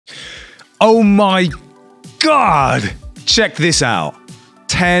Oh my God! Check this out.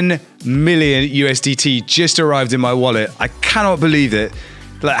 10 million USDT just arrived in my wallet. I cannot believe it.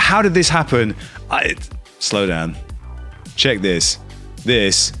 Like, how did this happen? Slow down. Check this.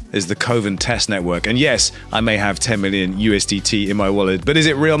 This is the Kovan test network. And yes, I may have 10 million USDT in my wallet, but is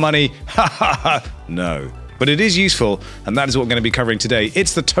it real money? No. But it is useful, and that is what we're going to be covering today.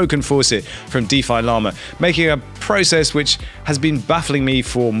 It's the token Faucet from DeFiLlama, making a process which has been baffling me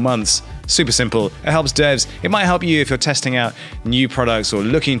for months. Super simple. It helps devs. It might help you if you're testing out new products or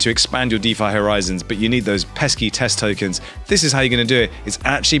looking to expand your DeFi horizons, but you need those pesky test tokens. This is how you're going to do it. It's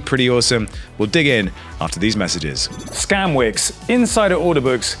actually pretty awesome. We'll dig in after these messages. Scam wicks, insider order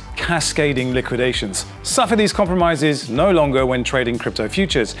books, cascading liquidations. Suffer these compromises no longer when trading crypto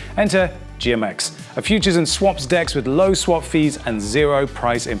futures. Enter GMX, a futures and swaps dex with low swap fees and zero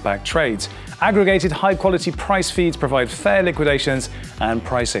price impact trades. Aggregated high-quality price feeds provide fair liquidations and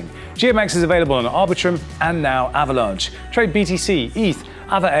pricing. GMX is available on Arbitrum and now Avalanche. Trade BTC, ETH,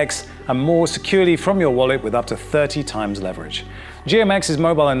 AvaX, and more securely from your wallet with up to 30 times leverage. GMX is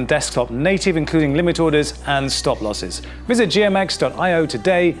mobile and desktop native, including limit orders and stop losses. Visit gmx.io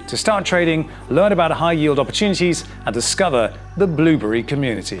today to start trading, learn about high-yield opportunities, and discover the Blueberry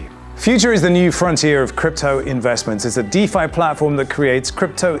community. Future is the new frontier of crypto investments. It's a DeFi platform that creates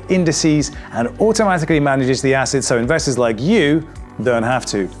crypto indices and automatically manages the assets so investors like you don't have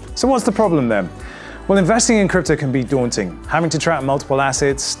to. So what's the problem then? Well, investing in crypto can be daunting. Having to track multiple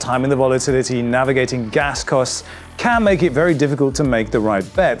assets, timing the volatility, navigating gas costs can make it very difficult to make the right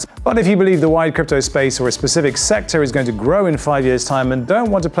bet. But if you believe the wide crypto space or a specific sector is going to grow in 5 years' time and don't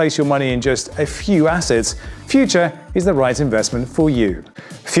want to place your money in just a few assets, Future is the right investment for you.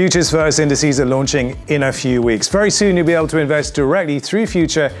 Future's first indices are launching in a few weeks. Very soon you'll be able to invest directly through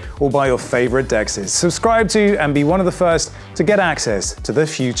Future or buy your favorite dexes. Subscribe to and be one of the first to get access to the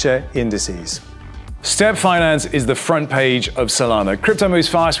Future indices. Step Finance is the front page of Solana. Crypto moves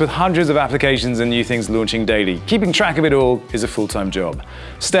fast with hundreds of applications and new things launching daily. Keeping track of it all is a full-time job.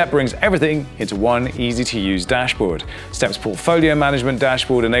 Step brings everything into one easy-to-use dashboard. Step's portfolio management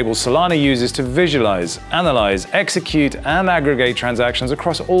dashboard enables Solana users to visualize, analyze, execute, and aggregate transactions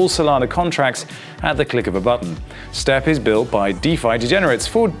across all Solana contracts at the click of a button. Step is built by DeFi degenerates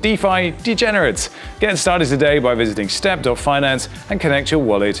for DeFi degenerates. Get started today by visiting step.finance and connect your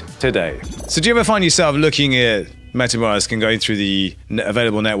wallet today. So do you ever find yourself looking at MetaMask and going through the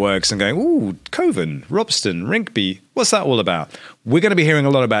available networks and going, ooh, Kovan, Robston, Rinkeby, what's that all about? We're going to be hearing a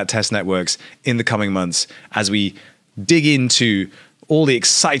lot about test networks in the coming months as we dig into all the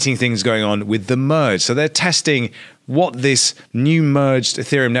exciting things going on with the merge. So they're testing what this new merged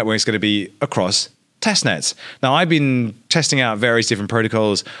Ethereum network is going to be across testnets. Now, I've been testing out various different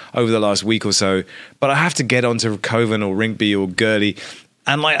protocols over the last week or so, but I have to get onto Kovan or Rinkeby or Gurley.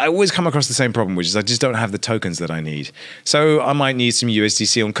 And I always come across the same problem, which is I just don't have the tokens that I need. So I might need some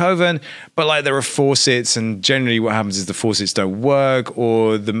USDC on Kovan, but there are faucets, and generally what happens is the faucets don't work,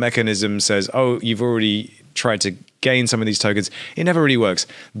 or the mechanism says, oh, you've already tried to gain some of these tokens. It never really works.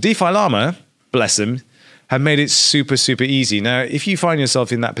 DeFiLlama, bless them, have made it super, super easy. Now, if you find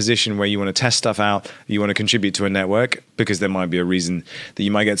yourself in that position where you want to test stuff out, you want to contribute to a network, because there might be a reason that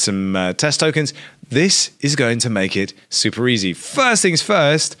you might get some test tokens, this is going to make it super easy. First things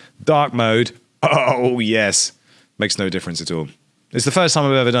first, dark mode. Oh, yes. Makes no difference at all. It's the first time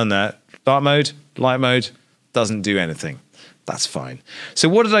I've ever done that. Dark mode, light mode, doesn't do anything. That's fine. So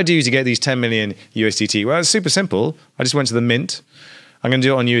what did I do to get these 10 million USDT? Well, it's super simple. I just went to the mint. I'm going to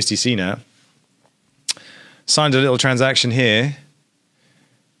do it on USDC now. Signed a little transaction here,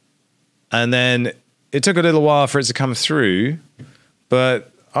 and then it took a little while for it to come through,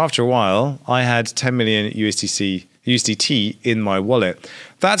 but after a while I had 10 million USDT in my wallet.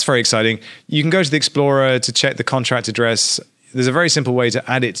 That's very exciting. You can go to the Explorer to check the contract address. There's a very simple way to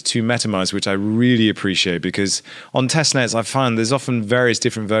add it to MetaMask, which I really appreciate, because on testnets I find there's often various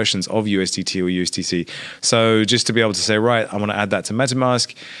different versions of USDT or USDC. So just to be able to say, right, I want to add that to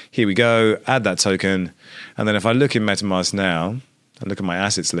MetaMask, here we go, add that token. And then if I look in MetaMask now, and look at my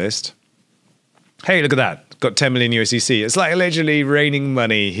assets list, hey, look at that, got 10 million USDC. It's like literally raining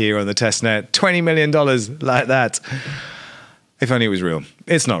money here on the testnet, $20 million like that. If only it was real.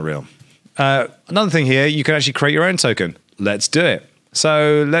 It's not real. Another thing here, you can actually create your own token. Let's do it.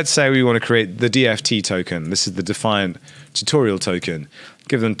 So let's say we want to create the DFT token. This is the Defiant tutorial token.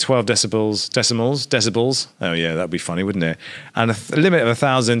 Give them 12 decibels. Oh yeah, that'd be funny, wouldn't it? And a limit of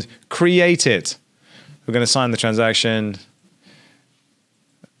 1,000. Create it. We're going to sign the transaction.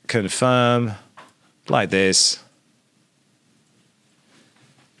 Confirm. Like this.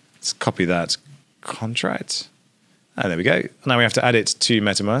 Let's copy that contract. And there we go. Now we have to add it to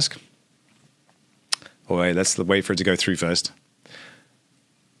MetaMask. Or wait, let's wait for it to go through first.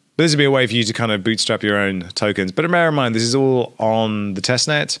 This would be a way for you to kind of bootstrap your own tokens. But bear in mind, this is all on the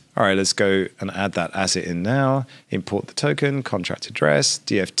testnet. All right, let's go and add that asset in now. Import the token, contract address,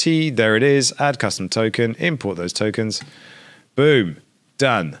 DFT. There it is. Add custom token. Import those tokens. Boom.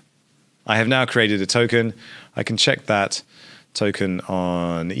 Done. I have now created a token. I can check that token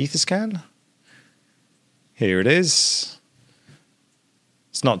on Etherscan. Here it is.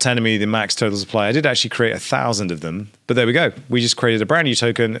 It's not telling me the max total supply. I did actually create 1,000 of them, but there we go. We just created a brand new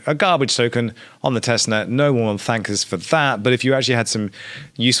token, a garbage token on the testnet. No one will thank us for that, but if you actually had some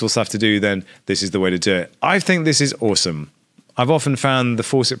useful stuff to do, then this is the way to do it. I think this is awesome. I've often found the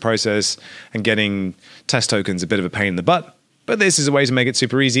Faucet process and getting test tokens a bit of a pain in the butt, but this is a way to make it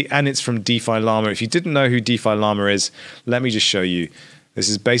super easy, and it's from DeFiLlama. If you didn't know who DeFiLlama is, let me just show you. This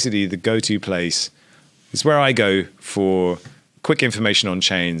is basically the go-to place. It's where I go for quick information on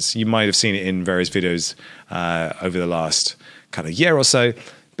chains. You might have seen it in various videos over the last kind of year or so,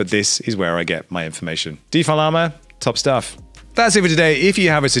 but this is where I get my information. DeFiLlama, top stuff. That's it for today. If you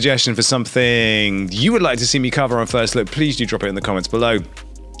have a suggestion for something you would like to see me cover on First Look, please do drop it in the comments below.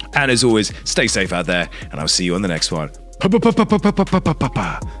 And as always, stay safe out there, and I'll see you on the next one.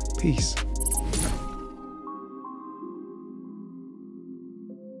 Peace.